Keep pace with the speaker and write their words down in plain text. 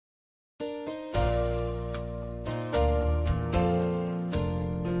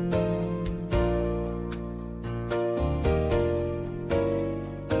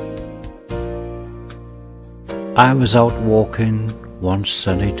I was out walking one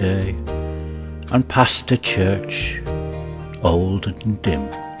sunny day and passed a church, old and dim,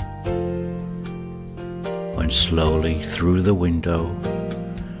 when slowly through the window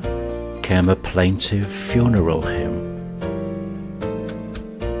came a plaintive funeral hymn.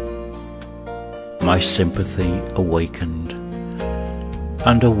 My sympathy awakened,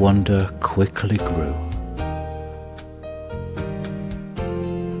 and a wonder quickly grew,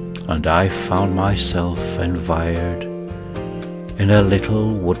 and I found myself environed in a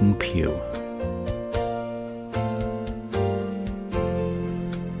little wooden pew.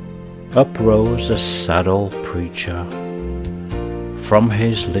 Up rose a sad old preacher from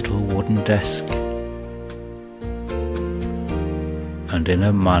his little wooden desk, and in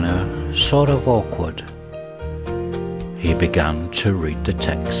a manner sort of awkward, he began to read the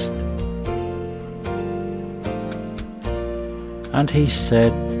text. And he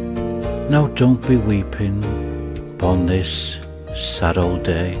said, "Now don't be weeping upon this sad old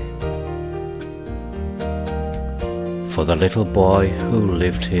day, for the little boy who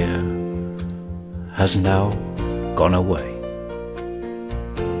lived here has now gone away."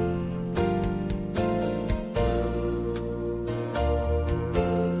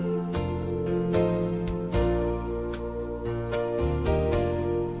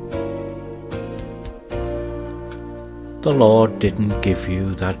 The Lord didn't give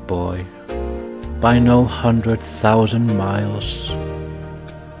you that boy by no 100,000 miles.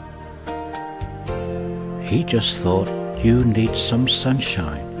 He just thought you need some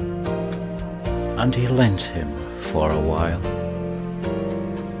sunshine, and he lent him for a while.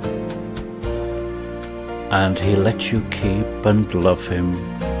 And he let you keep and love him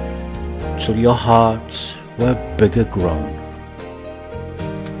till your hearts were bigger grown.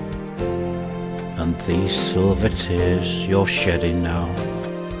 And these silver tears you're shedding now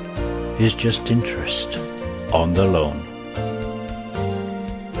is just interest on the loan.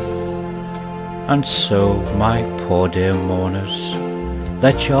 And so, my poor dear mourners,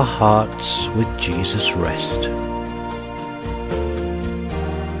 let your hearts with Jesus rest,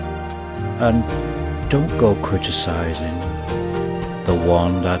 and don't go criticizing the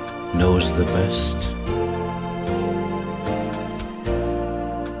one that knows the best.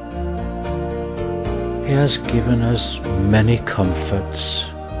 He has given us many comforts.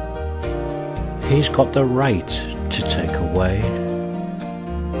 He's got the right to take away.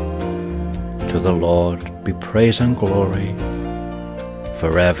 To the Lord be praise and glory,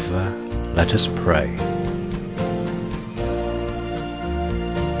 forever let us pray.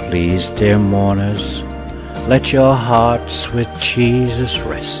 Please, dear mourners, let your hearts with Jesus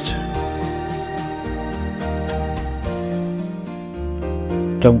rest.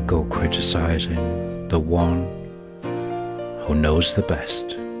 Don't go criticizing the one who knows the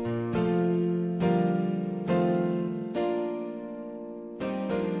best.